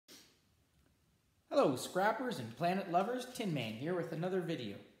Hello scrappers and planet lovers, Tin Man here with another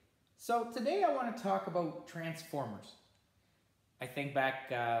video. So today I want to talk about transformers. I think back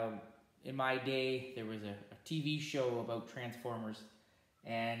in my day there was a TV show about transformers,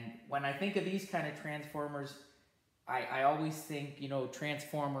 and when I think of these kind of transformers, I always think, you know,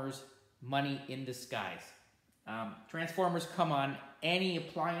 transformers, money in disguise. Transformers come on any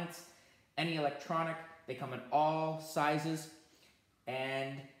appliance, any electronic, they come in all sizes,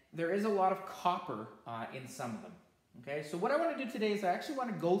 and there is a lot of copper in some of them. Okay, so what I want to do today is I actually want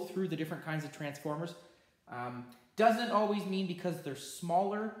to go through the different kinds of transformers. Doesn't always mean because they're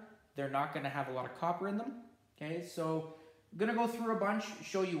smaller, they're not going to have a lot of copper in them. Okay, so I'm going to go through a bunch,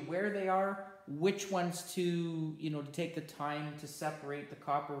 show you where they are, which ones to, to take the time to separate the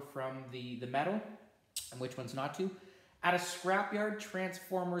copper from the metal, and which ones not to. At a scrapyard,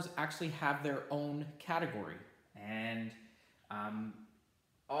 transformers actually have their own category, and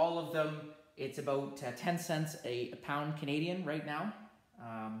all of them, it's about 10 cents a pound Canadian right now.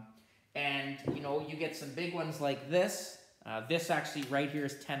 And you get some big ones like this. This actually right here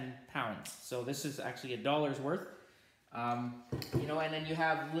is 10 pounds. So this is actually $1 worth. And then you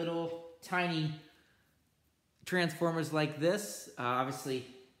have little tiny transformers like this. Obviously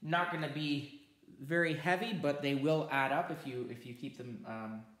not going to be very heavy, but they will add up if you keep them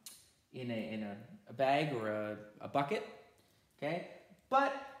in a bag or a bucket. Okay.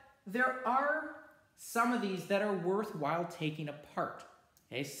 But there are some of these that are worthwhile taking apart.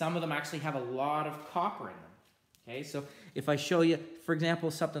 Okay, some of them actually have a lot of copper in them. Okay, so if I show you, for example,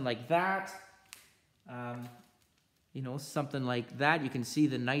 something like that, something like that, you can see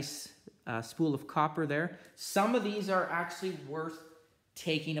the nice spool of copper there. Some of these are actually worth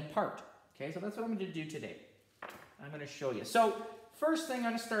taking apart. Okay, so that's what I'm going to do today. I'm going to show you. So first thing I'm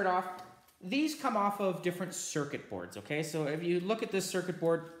going to start off. These come off of different circuit boards, okay? So if you look at this circuit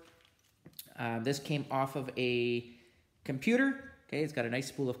board, this came off of a computer, okay? It's got a nice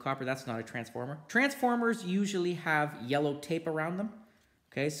spool of copper. That's not a transformer. Transformers usually have yellow tape around them,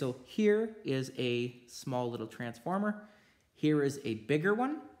 okay? So here is a small little transformer. Here is a bigger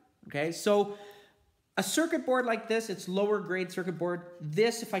one, okay? So a circuit board like this, it's lower grade circuit board.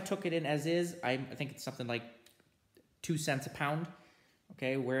 This, if I took it in as is, I think it's something like 2 cents a pound.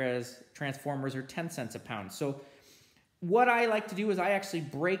 Okay, whereas transformers are 10 cents a pound. So what I like to do is I actually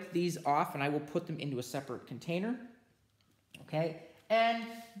break these off and I will put them into a separate container. Okay, and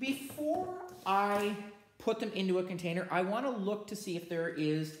before I put them into a container, I want to look to see if there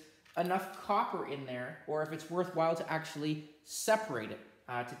is enough copper in there or if it's worthwhile to actually separate it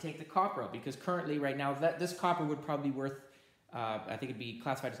to take the copper out. Because currently, right now, this copper would probably be worth, I think it'd be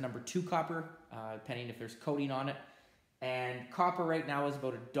classified as number 2 copper, depending if there's coating on it. And copper right now is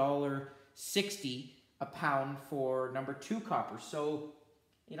about $1.60 a pound for number 2 copper. So,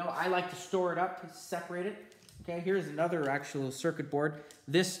 I like to store it up, separate it. Okay, here's another actual circuit board.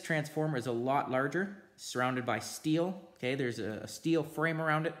 This transformer is a lot larger, surrounded by steel. Okay, there's a steel frame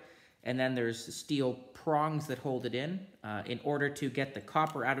around it, and then there's steel prongs that hold it in. In order to get the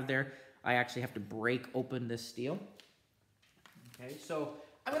copper out of there, I actually have to break open this steel. Okay, so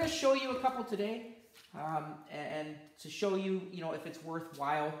I'm going to show you a couple today. And to show you, if it's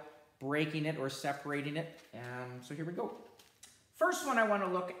worthwhile breaking it or separating it. So here we go. First one I want to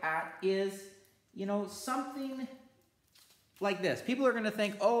look at is, something like this. People are going to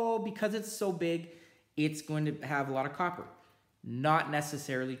think, oh, because it's so big, it's going to have a lot of copper. Not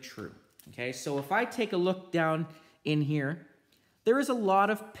necessarily true. Okay, so if I take a look down in here, there is a lot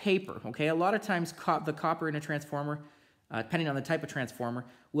of paper. Okay, a lot of times the copper in a transformer, depending on the type of transformer,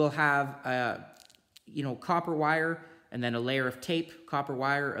 will have copper wire, and then a layer of tape, copper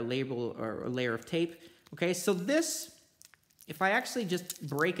wire, a layer of tape. Okay, so this, if I actually just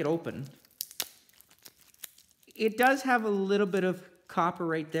break it open, it does have a little bit of copper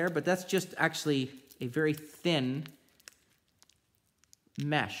right there, but that's just actually a very thin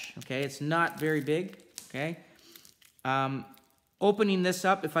mesh. Okay, it's not very big. Okay, opening this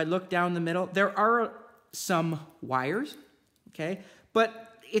up, if I look down the middle, there are some wires. Okay,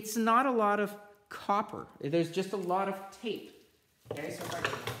 but it's not a lot of copper. There's just a lot of tape. Okay, so if I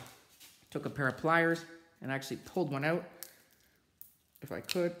took a pair of pliers and actually pulled one out, if I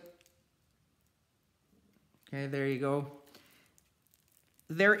could. Okay, there you go.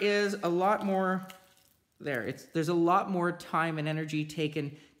 There is a lot more there. There's a lot more time and energy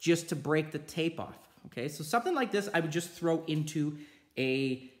taken just to break the tape off. Okay, so something like this I would just throw into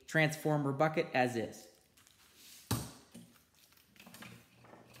a transformer bucket as is.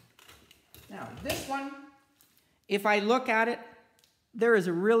 Now, this one, if I look at it, there is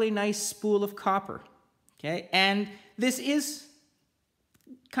a really nice spool of copper, okay? And this is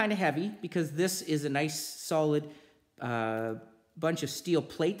kind of heavy because this is a nice solid bunch of steel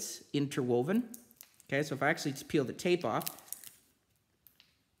plates interwoven. Okay, so if I actually peel the tape off,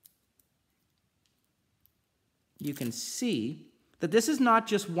 you can see that this is not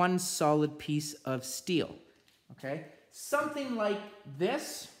just one solid piece of steel. Okay, something like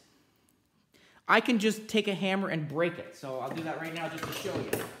this, I can just take a hammer and break it. So I'll do that right now just to show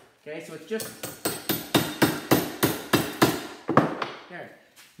you. Okay, so it's just, there.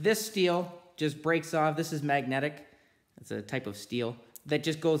 This steel just breaks off. This is magnetic. It's a type of steel that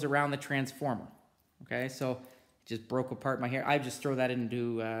just goes around the transformer. Okay, so it just broke apart my hair. I just throw that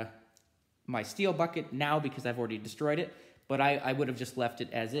into my steel bucket now because I've already destroyed it, but I would have just left it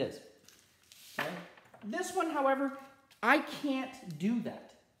as is. Okay. This one, however, I can't do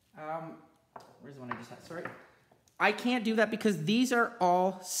that. Where's the one I just had? Sorry. I can't do that because these are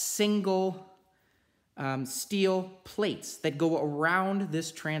all single steel plates that go around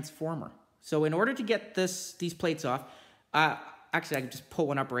this transformer. So in order to get these plates off, actually I can just pull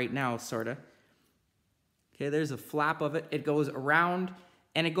one up right now, sort of. Okay, there's a flap of it. It goes around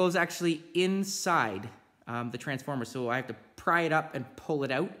and it goes actually inside the transformer. So I have to pry it up and pull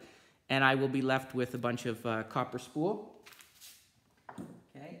it out, and I will be left with a bunch of copper spool.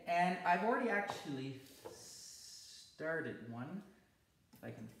 Okay, and I've already actually started one. If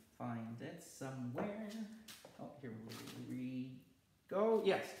I can find it somewhere. Oh, here we go.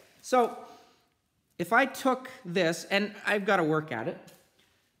 Yes. So if I took this, and I've got to work at it,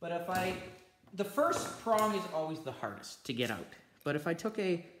 but if the first prong is always the hardest to get out. But if I took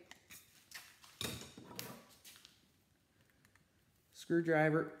a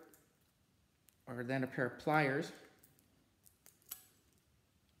screwdriver or then a pair of pliers,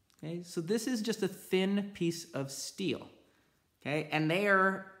 okay, so this is just a thin piece of steel, okay, and they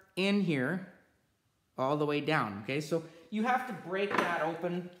are in here all the way down, okay, so you have to break that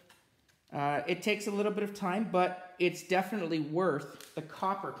open. It takes a little bit of time, but it's definitely worth the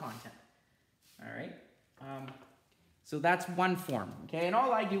copper content. All right, so that's one form, okay? And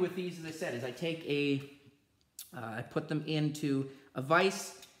all I do with these, as I said, is I take I put them into a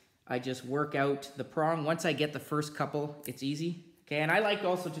vise. I just work out the prong. Once I get the first couple, it's easy, okay? And I like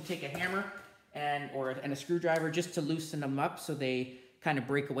also to take a hammer and a screwdriver just to loosen them up so they kind of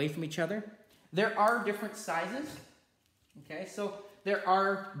break away from each other. There are different sizes, okay? So there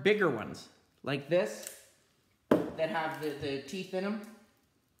are bigger ones like this that have the teeth in them,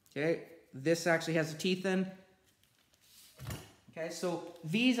 okay? This actually has the teeth in. Okay, so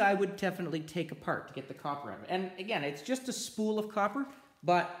these I would definitely take apart to get the copper out of it. And again, it's just a spool of copper,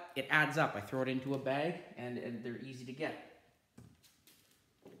 but it adds up. I throw it into a bag and they're easy to get.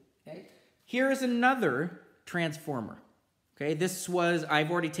 Okay, here is another transformer. Okay,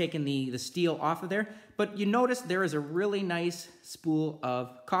 I've already taken the steel off of there, but you notice there is a really nice spool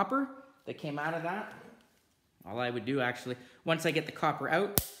of copper that came out of that. All I would do actually, once I get the copper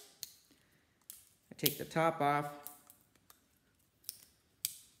out, I take the top off.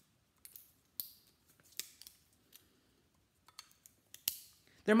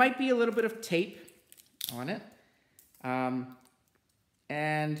 There might be a little bit of tape on it,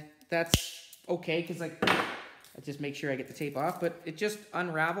 and that's okay because I just make sure I get the tape off, but it just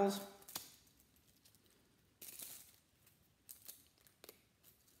unravels.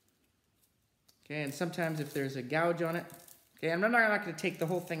 Okay, and sometimes if there's a gouge on it, okay, I'm not going to take the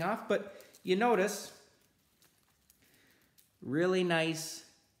whole thing off, but you notice really nice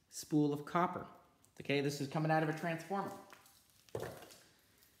spool of copper. Okay, this is coming out of a transformer.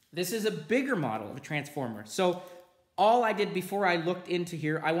 This is a bigger model of a transformer. So all I did before I looked into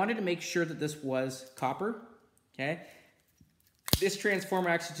here, I wanted to make sure that this was copper, okay? This transformer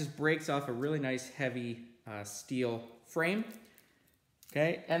actually just breaks off a really nice heavy steel frame,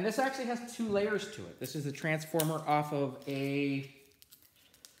 okay? And this actually has 2 layers to it. This is a transformer off of a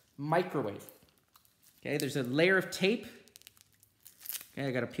microwave, okay? There's a layer of tape. Okay,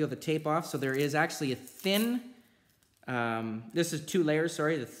 I got to peel the tape off. So there is actually a thin, this is 2 layers,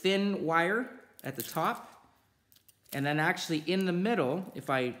 sorry, the thin wire at the top. And then actually in the middle, if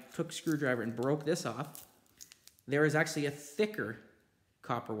I took a screwdriver and broke this off, there is actually a thicker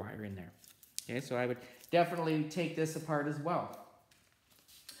copper wire in there. Okay, so I would definitely take this apart as well.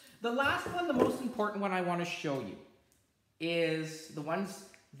 The last one, the most important one I want to show you, is the ones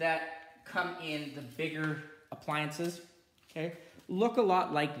that come in the bigger appliances, okay? Look a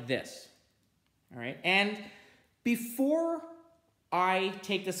lot like this, all right? And before I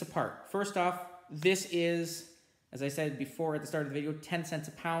take this apart, first off, this is, as I said before at the start of the video, 10 cents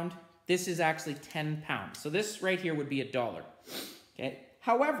a pound. This is actually 10 pounds. So this right here would be $1, okay?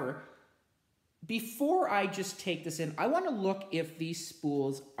 However, before I just take this in, I want to look if these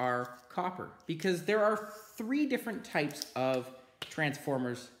spools are copper, because there are 3 different types of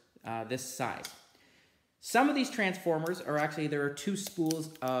transformers this size. Some of these transformers are actually, there are 2 spools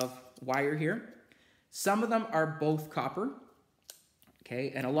of wire here. Some of them are both copper,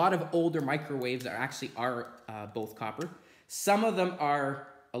 okay, and a lot of older microwaves are both copper. Some of them are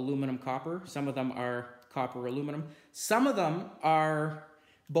aluminum copper, some of them are copper aluminum, some of them are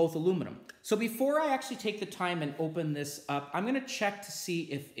both aluminum. So before I actually take the time and open this up, I'm going to check to see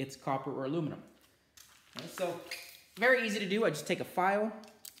if it's copper or aluminum. Okay, so very easy to do. I just take a file,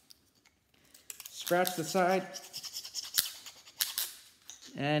 scratch the side,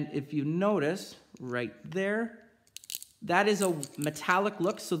 and if you notice right there, that is a metallic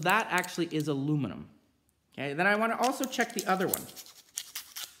look, so that actually is aluminum. Okay, then I want to also check the other one.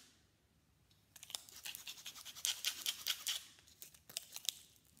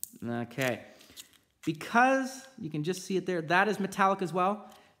 Okay, because you can just see it there, that is metallic as well.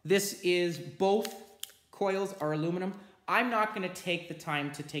 This is, both coils are aluminum. I'm not going to take the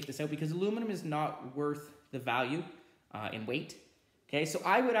time to take this out because aluminum is not worth the value in weight. Okay, so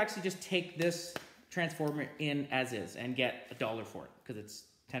I would actually just take this transformer in as is and get $1 for it because it's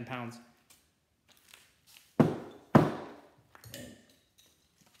 10 pounds.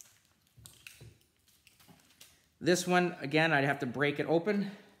 This one, again, I'd have to break it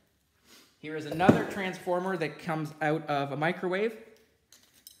open. Here is another transformer that comes out of a microwave.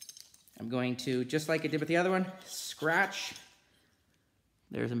 I'm going to, just like I did with the other one, scratch.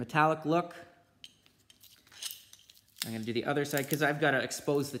 There's a metallic look. I'm going to do the other side because I've got to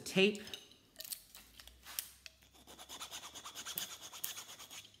expose the tape.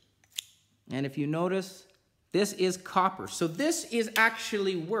 And if you notice, this is copper. So this is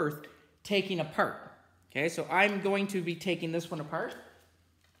actually worth taking apart. Okay, so I'm going to be taking this one apart.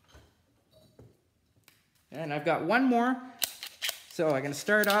 And I've got one more. So I'm going to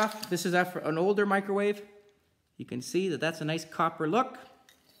start off. This is after an older microwave. You can see that that's a nice copper look.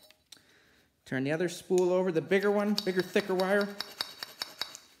 Turn the other spool over, the bigger one, bigger, thicker wire.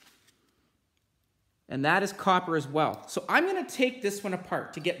 And that is copper as well. So I'm going to take this one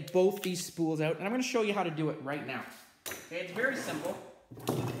apart to get both these spools out. And I'm going to show you how to do it right now. Okay, it's very simple.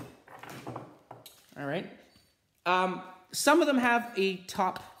 All right. Some of them have a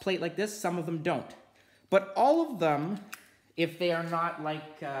top plate like this. Some of them don't. But all of them, if they are not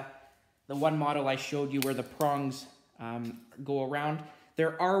like the one model I showed you where the prongs go around,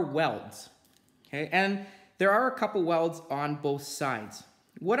 there are welds. Okay, and there are a couple welds on both sides.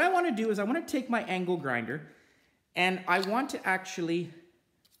 What I want to do is I want to take my angle grinder and I want to actually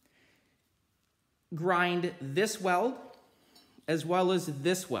grind this weld as well as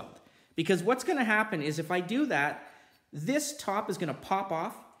this weld. Because what's going to happen is if I do that, this top is going to pop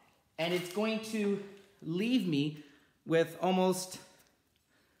off and it's going to leave me with almost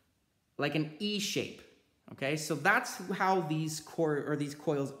like an E shape. Okay, so that's how these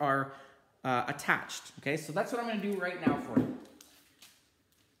coils are attached. Okay, so that's what I'm going to do right now for you.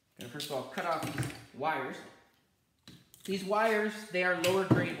 And first of all, cut off these wires. These wires, they are lower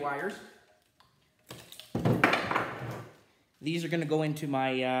grade wires. These are going to go into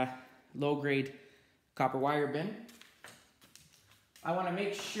my low grade copper wire bin. I want to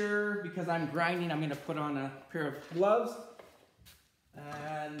make sure, because I'm grinding, I'm going to put on a pair of gloves.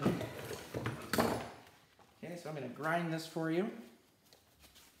 And okay, so I'm going to grind this for you.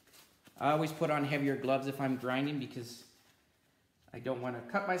 I always put on heavier gloves if I'm grinding because I don't want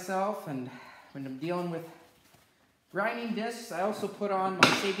to cut myself, and when I'm dealing with grinding discs, I also put on my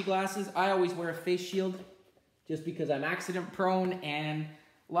safety glasses. I always wear a face shield just because I'm accident prone, and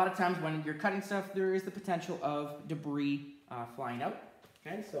a lot of times when you're cutting stuff, there is the potential of debris flying out.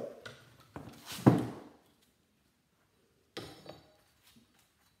 Okay, so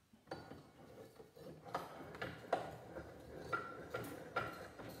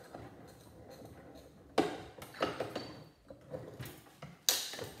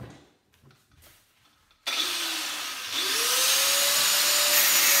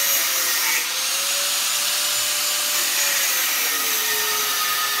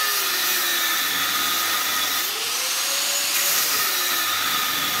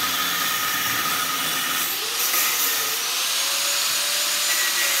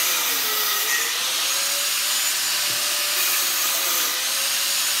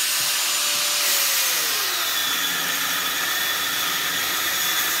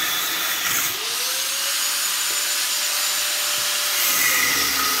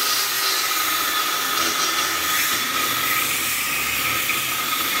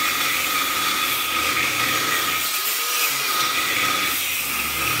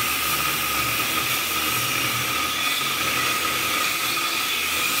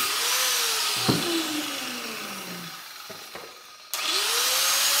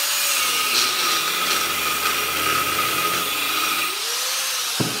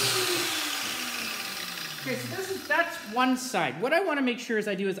one side. What I want to make sure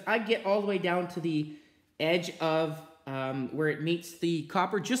I get all the way down to the edge of where it meets the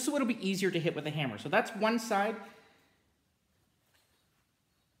copper, just so it'll be easier to hit with a hammer. So that's one side.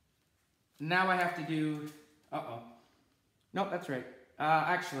 Now I have to do, nope, that's right.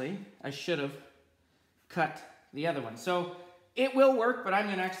 Actually, I should have cut the other one. So it will work, but I'm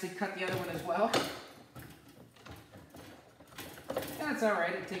going to actually cut the other one as well. That's all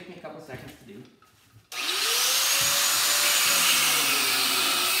right. It'll take me a couple seconds to do.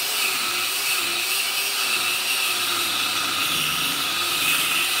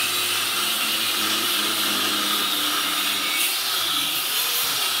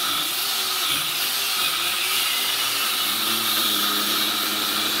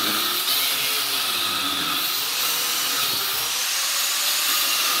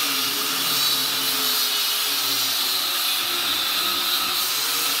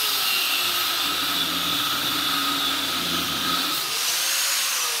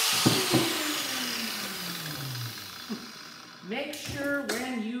 Make sure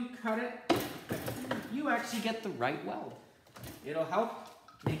when you cut it, you actually get the right weld. It'll help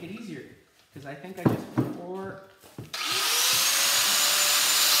make it easier, because I think I just pour.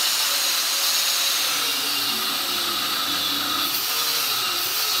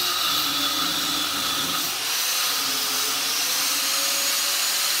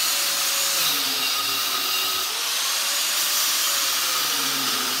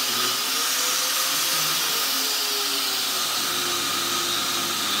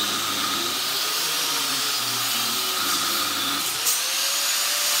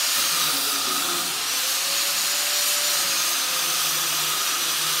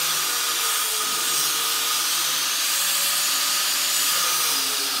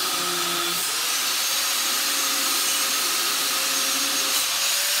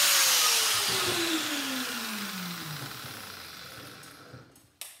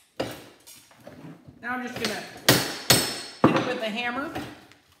 Now I'm just gonna hit it with the hammer.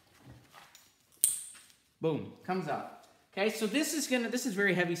 Boom, comes out. Okay, so this is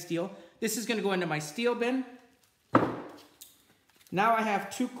very heavy steel. This is gonna go into my steel bin. Now I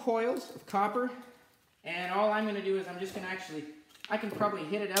have 2 coils of copper, and all I'm gonna do is I'm just gonna I can probably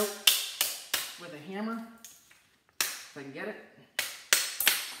hit it out with a hammer, if I can get it.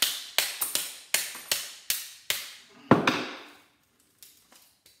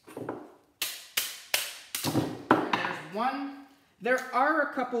 One. There are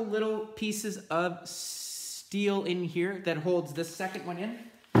a couple little pieces of steel in here that holds the second one in.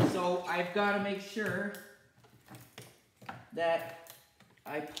 So I've got to make sure that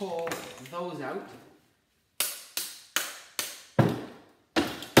I pull those out.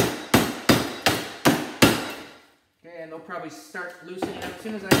 Okay, and they'll probably start loosening up as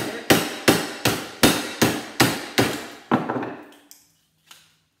soon as I get it.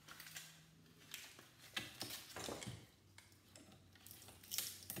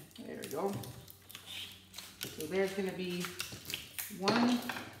 There we go. So there's going to be one.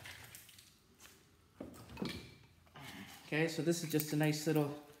 Okay, so this is just a nice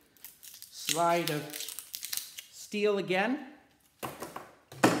little slide of steel again.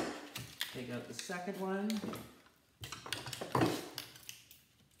 Take out the second one.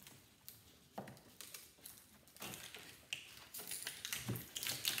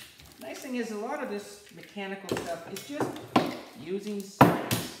 Nice thing is, a lot of this mechanical stuff is just using science.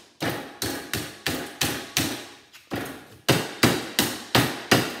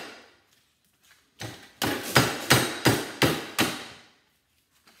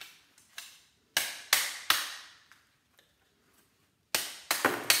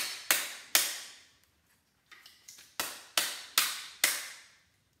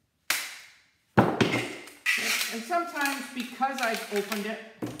 And sometimes, because I've opened it,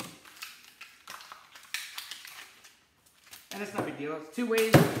 and it's not a big deal, it's 2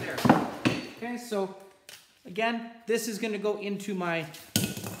 ways there. Okay, so again, this is going to go into my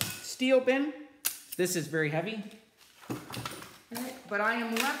steel bin. This is very heavy. Okay, but I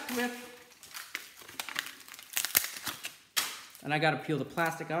am left with, and I got to peel the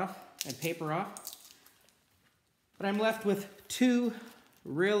plastic off and paper off, but I'm left with 2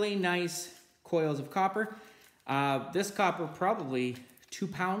 really nice coils of copper. This copper probably 2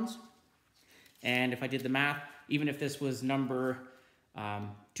 pounds, and if I did the math, even if this was number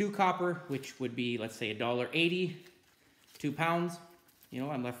 2 copper, which would be, let's say, $1.80, 2 pounds, you know,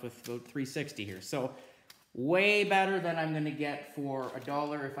 I'm left with about $3.60 here. So way better than I'm going to get for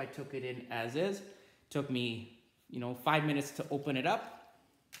 $1 if I took it in as is. Took me, you know, 5 minutes to open it up.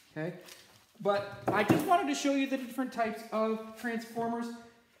 Okay, but I just wanted to show you the different types of transformers.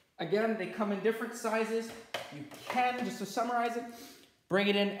 Again, they come in different sizes. You can, just to summarize it, bring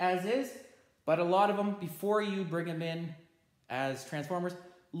it in as is, but a lot of them, before you bring them in as transformers,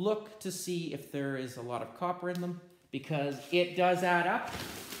 look to see if there is a lot of copper in them, because it does add up.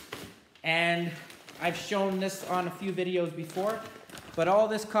 And I've shown this on a few videos before, but all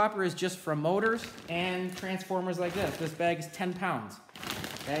this copper is just from motors and transformers like this. This bag is 10 pounds.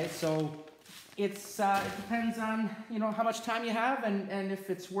 Okay, so it depends on, you know, how much time you have and if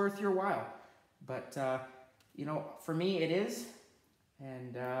it's worth your while. But, you know, for me it is.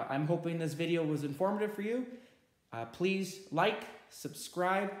 And I'm hoping this video was informative for you. Please like,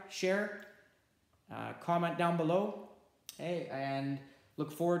 subscribe, share, comment down below. Hey, and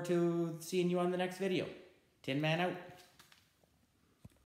look forward to seeing you on the next video. Tin Man out.